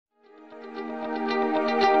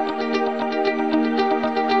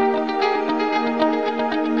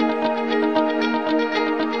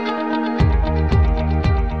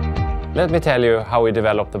Let me tell you how we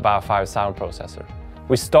developed the Baha 5 sound processor.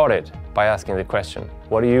 We started by asking the question,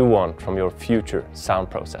 what do you want from your future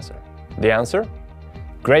sound processor? The answer?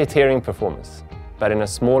 Great hearing performance, but in a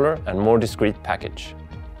smaller and more discreet package.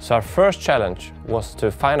 So our first challenge was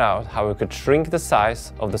to find out how we could shrink the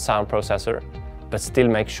size of the sound processor, but still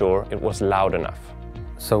make sure it was loud enough.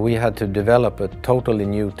 So we had to develop a totally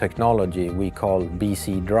new technology we call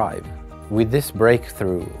BC Drive. With this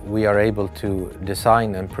breakthrough, we are able to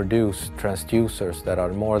design and produce transducers that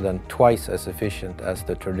are more than twice as efficient as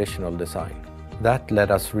the traditional design. That let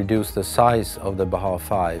us reduce the size of the Baha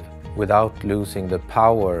 5 without losing the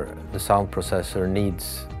power the sound processor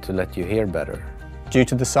needs to let you hear better. Due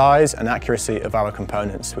to the size and accuracy of our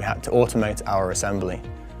components, we had to automate our assembly.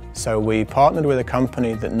 So we partnered with a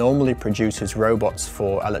company that normally produces robots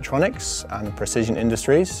for electronics and precision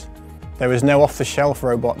industries. There was no off-the-shelf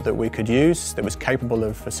robot that we could use that was capable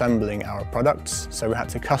of assembling our products, so we had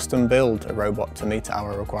to custom build a robot to meet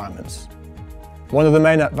our requirements. One of the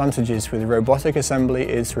main advantages with robotic assembly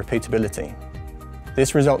is repeatability.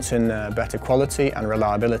 This results in better quality and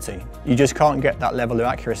reliability. You just can't get that level of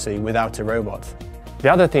accuracy without a robot.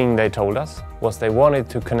 The other thing they told us was they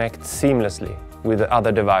wanted to connect seamlessly with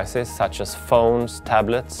other devices such as phones,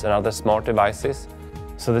 tablets and other smart devices.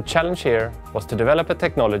 So the challenge here was to develop a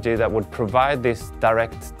technology that would provide this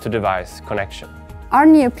direct-to-device connection. Our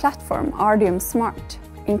new platform, Ardium Smart,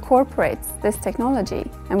 incorporates this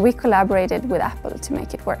technology, and we collaborated with Apple to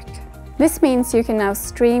make it work. This means you can now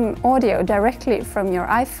stream audio directly from your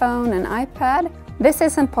iPhone and iPad. This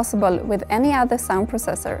isn't possible with any other sound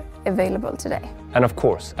processor available today. And of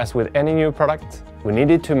course, as with any new product, we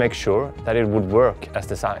needed to make sure that it would work as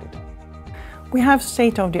designed. We have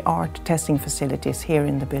state-of-the-art testing facilities here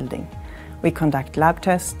in the building. We conduct lab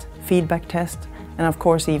tests, feedback tests, and of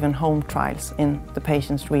course even home trials in the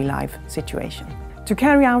patient's real-life situation. To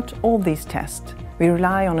carry out all these tests, we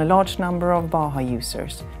rely on a large number of Baha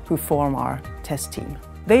users who form our test team.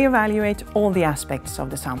 They evaluate all the aspects of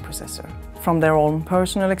the sound processor, from their own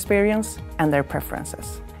personal experience and their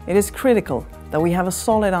preferences. It is critical that we have a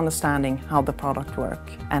solid understanding how the product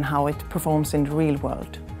works and how it performs in the real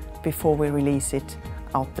world before we release it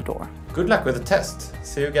out the door. Good luck with the test.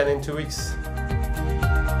 See you again in 2 weeks.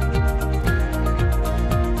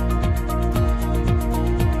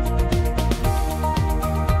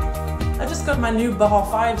 I just got my new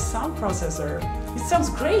Baha 5 sound processor. It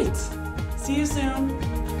sounds great. See you soon.